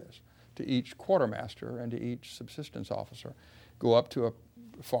to do this to each quartermaster and to each subsistence officer. Go up to a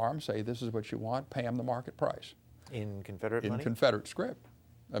farm, say, this is what you want, pay them the market price. In Confederate money? In Confederate script.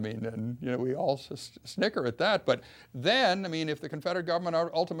 I mean, and we all snicker at that. But then, I mean, if the Confederate government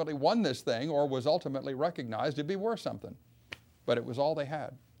ultimately won this thing or was ultimately recognized, it'd be worth something. But it was all they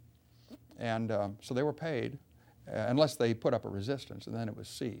had. And so they were paid, unless they put up a resistance, and then it was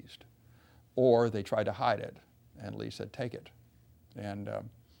seized. Or they tried to hide it, and Lee said, take it. And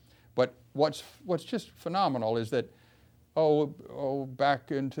but what's just phenomenal is that,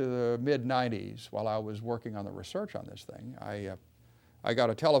 back into the mid-'90s, while I was working on the research on this thing, I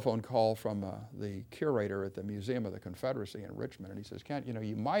got a telephone call from the curator at the Museum of the Confederacy in Richmond, and he says, Kent,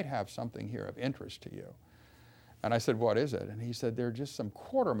 you might have something here of interest to you. And I said, what is it? And he said, they're just some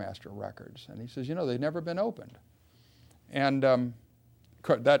quartermaster records. And he says, they've never been opened. And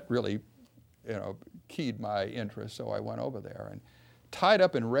that really, keyed my interest, so I went over there. And tied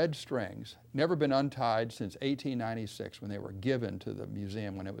up in red strings, never been untied since 1896 when they were given to the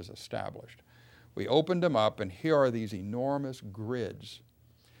museum when it was established. We opened them up, and here are these enormous grids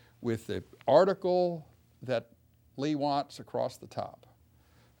with the article that Lee wants across the top.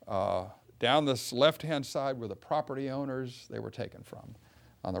 Down this left-hand side were the property owners they were taken from.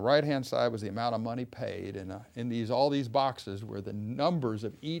 On the right-hand side was the amount of money paid, and in all these boxes were the numbers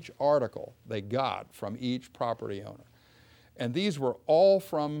of each article they got from each property owner. And these were all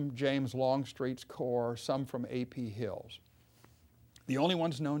from James Longstreet's Corps, some from A.P. Hill's, the only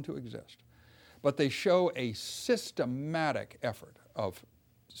ones known to exist. But they show a systematic effort of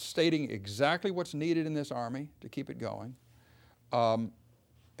stating exactly what's needed in this army to keep it going,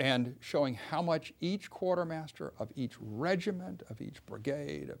 and showing how much each quartermaster of each regiment, of each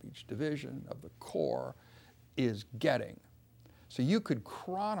brigade, of each division, of the corps is getting. So you could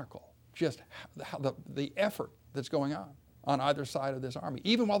chronicle just how the effort that's going on either side of this army.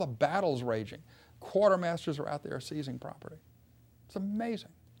 Even while the battle's raging, quartermasters are out there seizing property. It's amazing.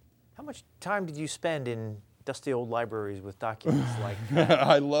 How much time did you spend in dusty old libraries with documents like that?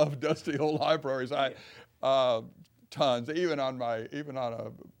 I love dusty old libraries. Tons, even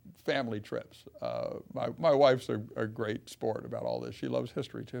on family trips. My wife's a great sport about all this. She loves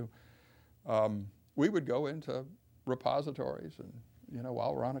history too. We would go into repositories and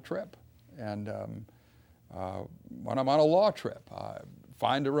while we're on a trip, and when I'm on a law trip, I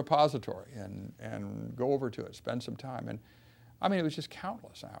find a repository and go over to it, spend some time, and I mean it was just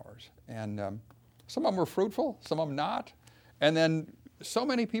countless hours, and some of them were fruitful, some of them not, and then so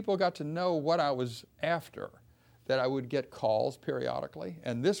many people got to know what I was after that I would get calls periodically,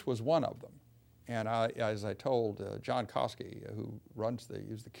 and this was one of them. And as I told John Koski, who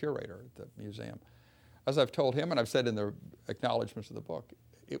he's the curator at the museum, as I've told him, and I've said in the acknowledgments of the book,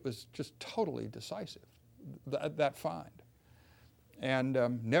 it was just totally decisive, that find.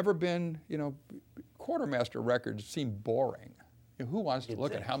 And never been, quartermaster records seem boring. Who wants to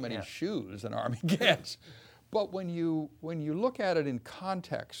look at how many shoes an army gets? But when you look at it in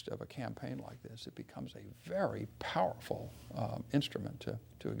context of a campaign like this, it becomes a very powerful instrument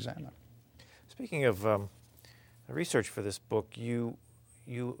to examine. Speaking of research for this book, you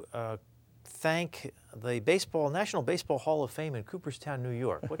thank the National Baseball Hall of Fame in Cooperstown, New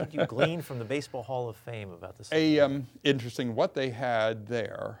York. What did you glean from the Baseball Hall of Fame about this? Interesting. What they had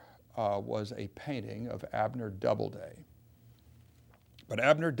there was a painting of Abner Doubleday. But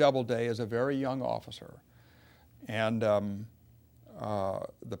Abner Doubleday is a very young officer. And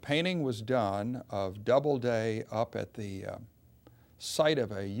the painting was done of Doubleday up at the site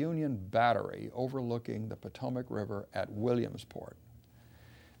of a Union battery overlooking the Potomac River at Williamsport.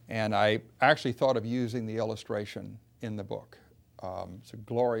 And I actually thought of using the illustration in the book. It's a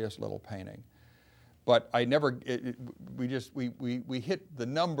glorious little painting. But I never, we hit the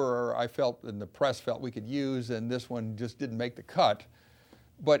number I felt and the press felt we could use, and this one just didn't make the cut.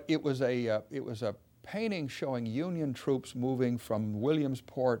 But it was a painting showing Union troops moving from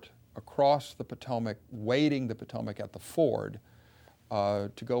Williamsport across the Potomac, wading the Potomac at the ford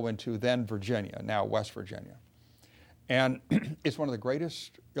to go into then Virginia, now West Virginia. And it's one of the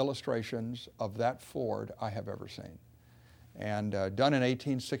greatest illustrations of that ford I have ever seen. And done in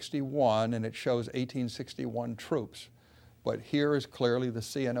 1861, and it shows 1861 troops. But here is clearly the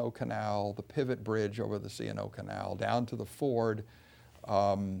C&O Canal, the pivot bridge over the C&O Canal, down to the ford.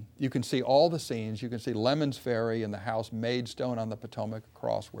 You can see all the scenes. You can see Lemon's Ferry and the house Maidstone on the Potomac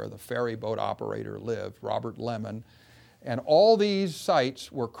across where the ferry boat operator lived, Robert Lemon. And all these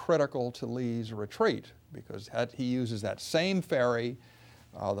sites were critical to Lee's retreat because he uses that same ferry,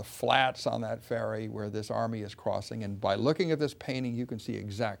 the flats on that ferry where this army is crossing. And by looking at this painting, you can see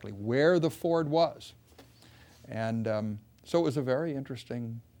exactly where the ford was. And so it was a very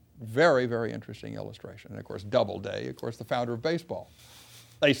interesting, very, very interesting illustration. And of course, Doubleday, of course, the founder of baseball,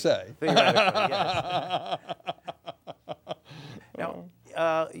 they say. Theoretically, yes. Now,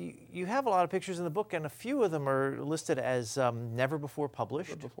 you have a lot of pictures in the book, and a few of them are listed as never before published.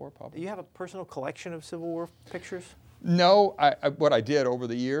 Never before published. Do you have a personal collection of Civil War pictures? No, what I did over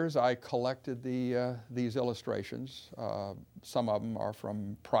the years, I collected these illustrations. Some of them are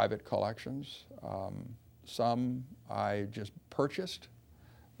from private collections. Some I just purchased.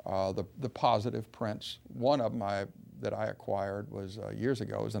 The positive prints. One of them that I acquired was years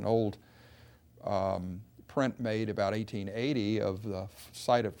ago. It was an old print made about 1880 of the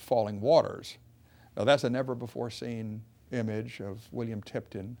site of Falling Waters. Now that's a never before seen image of William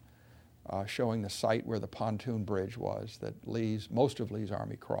Tipton showing the site where the pontoon bridge was that most of Lee's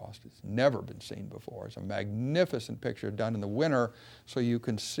army crossed. It's never been seen before. It's a magnificent picture done in the winter so you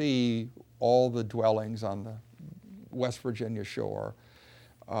can see all the dwellings on the West Virginia shore.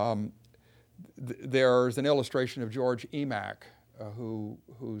 There's an illustration of George Emack,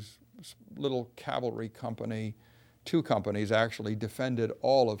 whose little cavalry company, two companies actually, defended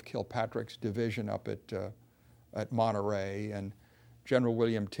all of Kilpatrick's division up at Monterey, and General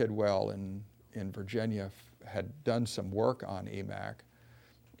William Tidwell in Virginia had done some work on Emack,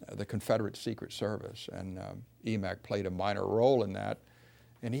 the Confederate Secret Service, and Emack played a minor role in that,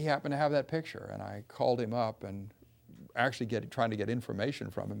 and he happened to have that picture, and I called him up and actually trying to get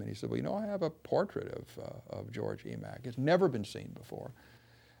information from him, and he said, well, I have a portrait of George Emack. It's never been seen before.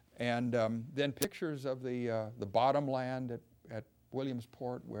 And then pictures of the bottomland at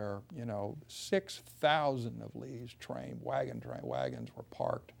Williamsport where, 6,000 of Lee's wagons were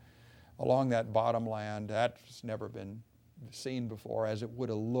parked along that bottomland. That's never been seen before as it would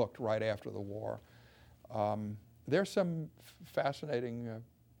have looked right after the war. There's some fascinating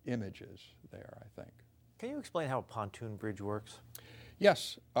images there, I think. Can you explain how a pontoon bridge works?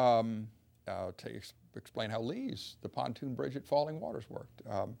 Yes. I'll explain how the pontoon bridge at Falling Waters worked.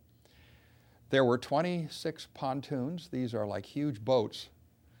 There were 26 pontoons. These are like huge boats,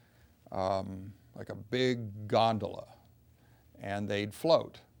 like a big gondola, and they'd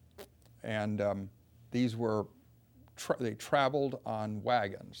float. And these were, they traveled on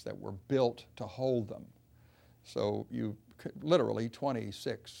wagons that were built to hold them. So you literally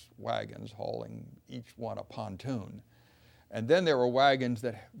 26 wagons hauling each one a pontoon. And then there were wagons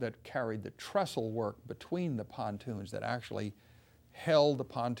that carried the trestle work between the pontoons that actually held the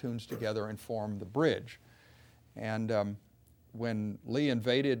pontoons together and formed the bridge. And when Lee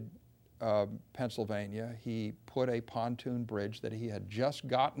invaded Pennsylvania, he put a pontoon bridge that he had just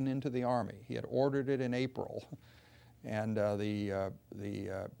gotten into the Army. He had ordered it in April, and the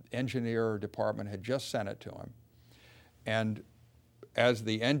engineer department had just sent it to him. And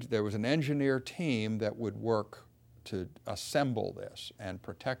there was an engineer team that would work to assemble this and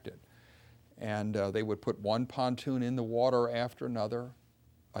protect it. And they would put one pontoon in the water after another,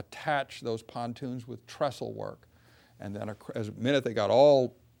 attach those pontoons with trestle work, and then the minute they got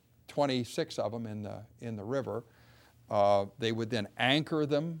all 26 of them in the river, they would then anchor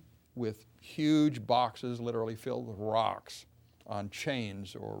them with huge boxes literally filled with rocks on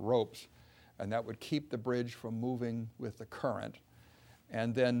chains or ropes, and that would keep the bridge from moving with the current.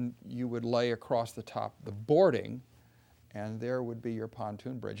 And then you would lay across the top the boarding, and there would be your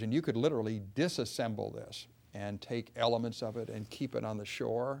pontoon bridge. And you could literally disassemble this and take elements of it and keep it on the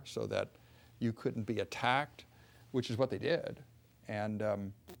shore so that you couldn't be attacked, which is what they did. And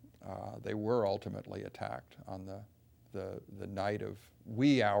they were ultimately attacked on the night of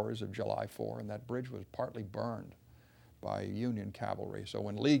wee hours of July 4, and that bridge was partly burned by Union cavalry. So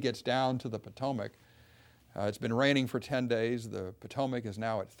when Lee gets down to the Potomac, it's been raining for 10 days. The Potomac is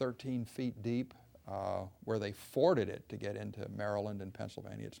now at 13 feet deep, where they forded it to get into Maryland and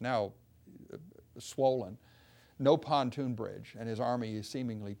Pennsylvania. It's now swollen. No pontoon bridge, and his army is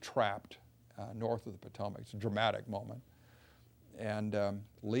seemingly trapped north of the Potomac. It's a dramatic moment. And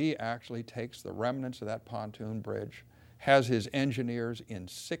Lee actually takes the remnants of that pontoon bridge, has his engineers in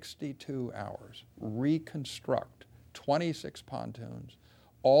 62 hours reconstruct 26 pontoons,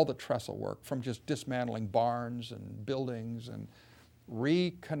 all the trestle work from just dismantling barns and buildings, and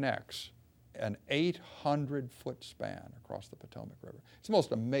reconnects an 800-foot span across the Potomac River. It's the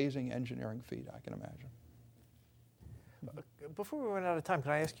most amazing engineering feat I can imagine. Before we run out of time,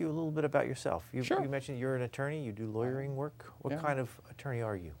 can I ask you a little bit about yourself? Sure. You mentioned you're an attorney, you do lawyering work. What kind of attorney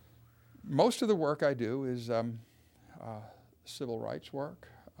are you? Most of the work I do is civil rights work,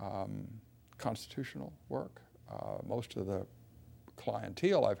 constitutional work. Most of the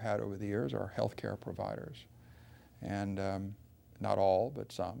clientele I've had over the years are healthcare providers, and not all,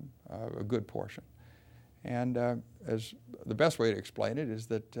 but some, a good portion. And as the best way to explain it is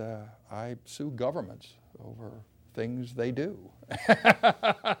that I sue governments over things they do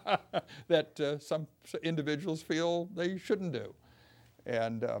that some individuals feel they shouldn't do.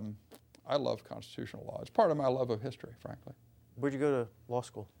 And I love constitutional law. It's part of my love of history, frankly. Where'd you go to law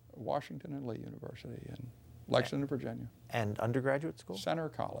school? Washington and Lee University in Lexington, Virginia. And undergraduate school? Center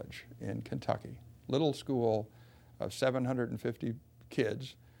College in Kentucky. Little school of 750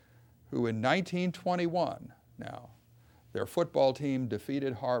 kids who in 1921, now, their football team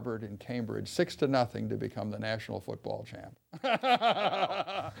defeated Harvard in Cambridge 6-0 to become the national football champ.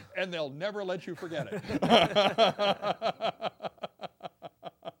 And they'll never let you forget it.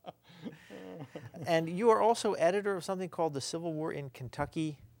 And you are also editor of something called The Civil War in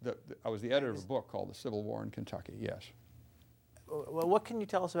Kentucky. I was the editor of a book called The Civil War in Kentucky, yes. Well, what can you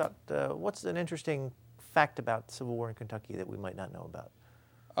tell us about, what's an interesting fact about the Civil War in Kentucky that we might not know about?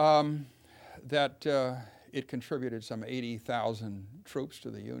 It contributed some 80,000 troops to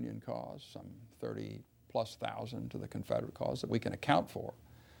the Union cause, some 30+ thousand to the Confederate cause that we can account for.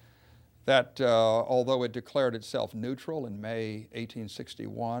 That although it declared itself neutral in May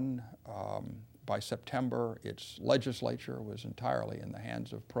 1861, by September its legislature was entirely in the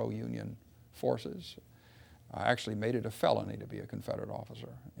hands of pro-Union forces. Actually made it a felony to be a Confederate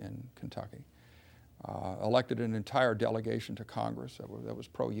officer in Kentucky. Elected an entire delegation to Congress that was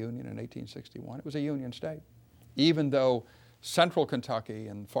pro-Union in 1861. It was a Union state. Even though central Kentucky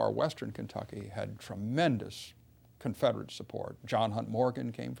and far western Kentucky had tremendous Confederate support. John Hunt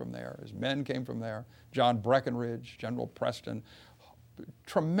Morgan came from there. His men came from there. John Breckinridge, General Preston,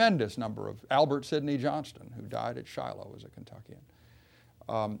 tremendous number of Albert Sidney Johnston, who died at Shiloh as a Kentuckian.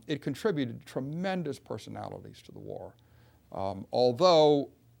 It contributed tremendous personalities to the war. Although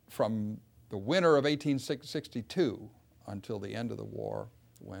from the winter of 1862 until the end of the war,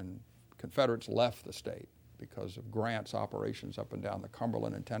 when Confederates left the state because of Grant's operations up and down the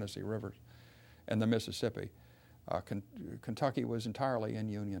Cumberland and Tennessee rivers and the Mississippi, Kentucky was entirely in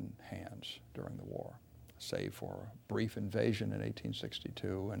Union hands during the war, save for a brief invasion in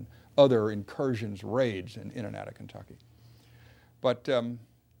 1862 and other incursions, raids in and out of Kentucky. But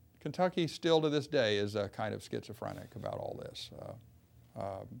Kentucky still to this day is a kind of schizophrenic about all this.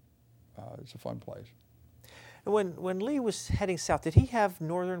 It's a fun place. When Lee was heading south, did he have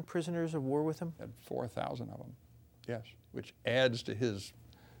Northern prisoners of war with him? Had 4,000 of them, yes, which adds to his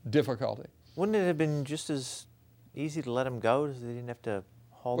difficulty. Wouldn't it have been just as easy to let him go so they didn't have to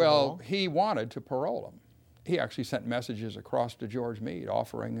haul them Well, along? he wanted to parole him. He actually sent messages across to George Meade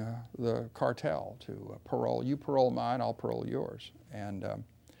offering the cartel to parole. You parole mine, I'll parole yours. And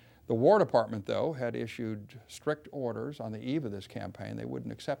the War Department, though, had issued strict orders on the eve of this campaign. They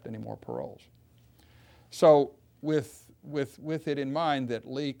wouldn't accept any more paroles. So with it in mind that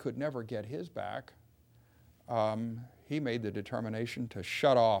Lee could never get his back, he made the determination to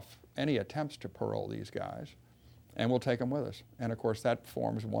shut off any attempts to parole these guys, and we'll take them with us. And of course, that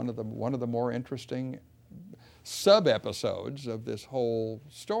forms one of the more interesting sub-episodes of this whole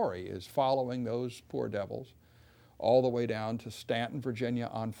story, is following those poor devils all the way down to Stanton, Virginia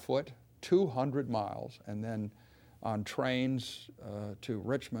on foot, 200 miles, and then on trains to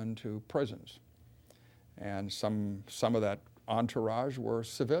Richmond to prisons. And some of that entourage were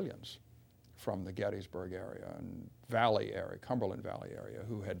civilians from the Gettysburg area and Valley area, Cumberland Valley area,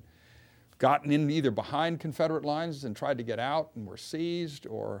 who had gotten in either behind Confederate lines and tried to get out and were seized,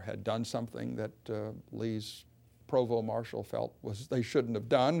 or had done something that Lee's provost marshal felt they shouldn't have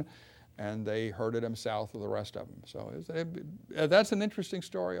done, and they herded him south with the rest of them. So that's an interesting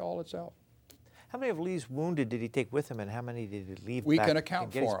story all itself. How many of Lee's wounded did he take with him, and how many did he leave We back can in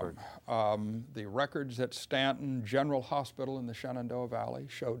account Gettysburg? for them. The records at Stanton General Hospital in the Shenandoah Valley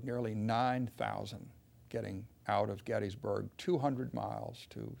showed nearly 9,000 getting out of Gettysburg, 200 miles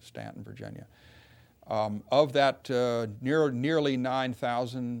to Stanton, Virginia. Of that nearly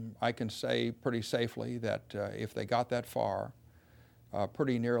 9,000, I can say pretty safely that if they got that far,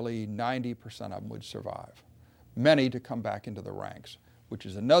 pretty nearly 90% of them would survive. Many to come back into the ranks, which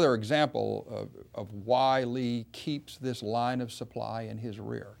is another example of why Lee keeps this line of supply in his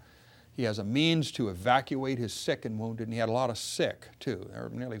rear. He has a means to evacuate his sick and wounded, and he had a lot of sick too. There were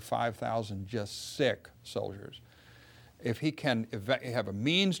nearly 5,000 just sick soldiers. If he can have a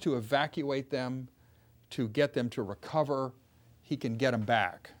means to evacuate them, to get them to recover, he can get them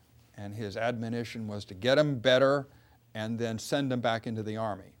back. And his admonition was to get them better and then send them back into the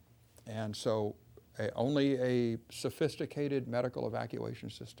Army. And so only a sophisticated medical evacuation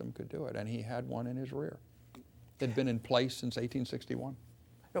system could do it, and he had one in his rear. It had been in place since 1861.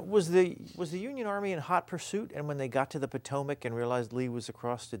 Now, was the Union Army in hot pursuit, and when they got to the Potomac and realized Lee was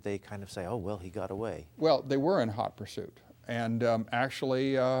across, did they kind of say, oh, well, he got away? Well, they were in hot pursuit. And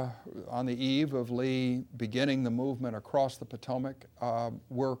actually, on the eve of Lee beginning the movement across the Potomac,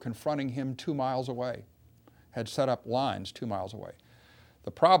 were confronting him 2 miles away, had set up lines 2 miles away.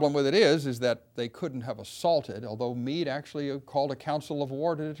 The problem with it is that they couldn't have assaulted, although Meade actually called a council of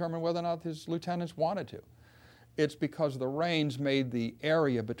war to determine whether or not his lieutenants wanted to. It's because the rains made the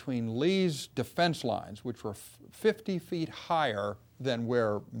area between Lee's defense lines, which were 50 feet higher than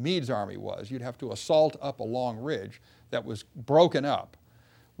where Meade's army was. You'd have to assault up a long ridge that was broken up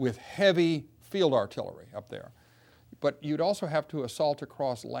with heavy field artillery up there. But you'd also have to assault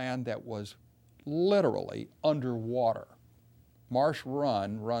across land that was literally underwater. Marsh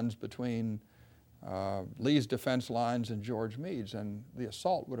Run runs between Lee's defense lines and George Meade's, and the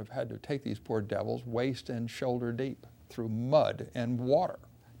assault would have had to take these poor devils waist and shoulder deep through mud and water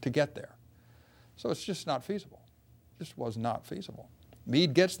to get there. So it's just not feasible. It just was not feasible.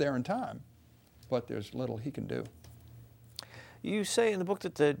 Meade gets there in time, but there's little he can do. You say in the book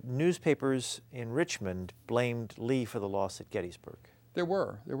that the newspapers in Richmond blamed Lee for the loss at Gettysburg. There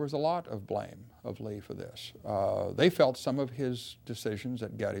was a lot of blame of Lee for this. They felt some of his decisions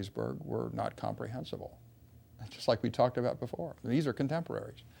at Gettysburg were not comprehensible, just like we talked about before. These are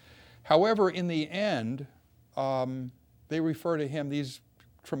contemporaries. However, in the end, they refer to him, these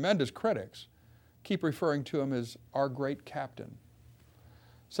tremendous critics, keep referring to him as our great captain.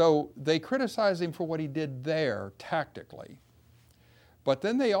 So they criticize him for what he did there tactically. But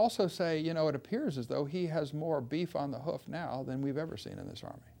then they also say, you know, it appears as though he has more beef on the hoof now than we've ever seen in this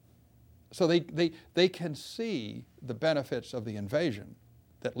army. So they can see the benefits of the invasion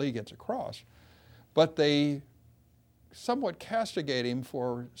that Lee gets across, but they somewhat castigate him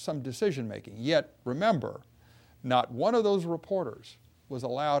for some decision making. Yet, remember, not one of those reporters was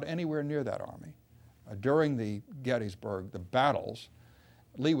allowed anywhere near that army. During the Gettysburg, the battles,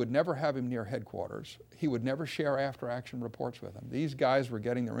 Lee would never have him near headquarters. He would never share after-action reports with him. These guys were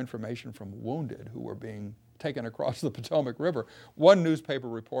getting their information from wounded who were being taken across the Potomac River. One newspaper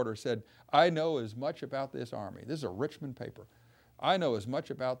reporter said, I know as much about this army. This is a Richmond paper. I know as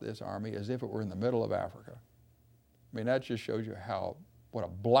much about this army as if it were in the middle of Africa. I mean, that just shows you what a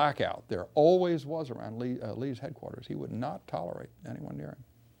blackout there always was around Lee's headquarters. He would not tolerate anyone near him.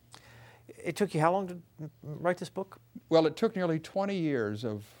 It took you how long to write this book? Well, it took nearly 20 years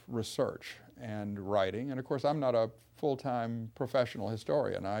of research and writing. And of course, I'm not a full-time professional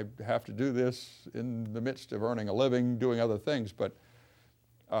historian. I have to do this in the midst of earning a living, doing other things. But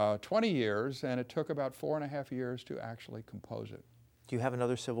 20 years, and it took about 4.5 years to actually compose it. Do you have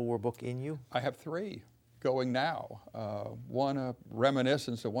another Civil War book in you? I have 3 going now. One a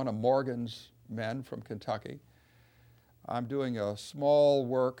reminiscence of one of Morgan's men from Kentucky. I'm doing a small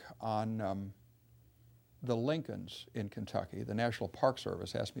work on the Lincolns in Kentucky. The National Park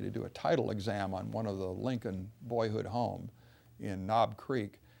Service asked me to do a title exam on one of the Lincoln boyhood home in Knob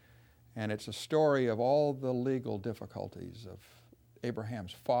Creek. And it's a story of all the legal difficulties of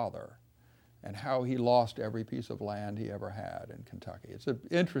Abraham's father and how he lost every piece of land he ever had in Kentucky. It's an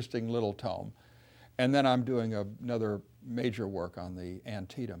interesting little tome. And then I'm doing another major work on the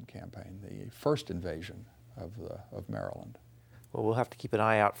Antietam campaign, the first invasion of Maryland. Well, we'll have to keep an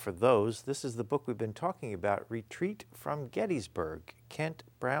eye out for those. This is the book we've been talking about, Retreat from Gettysburg. Kent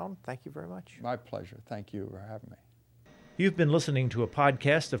Brown, thank you very much. My pleasure. Thank you for having me. You've been listening to a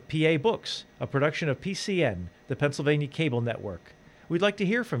podcast of PA Books, a production of PCN, the Pennsylvania Cable Network. We'd like to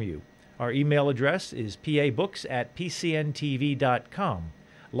hear from you. Our email address is pabooks@pcntv.com.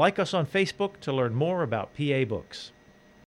 Like us on Facebook to learn more about PA Books.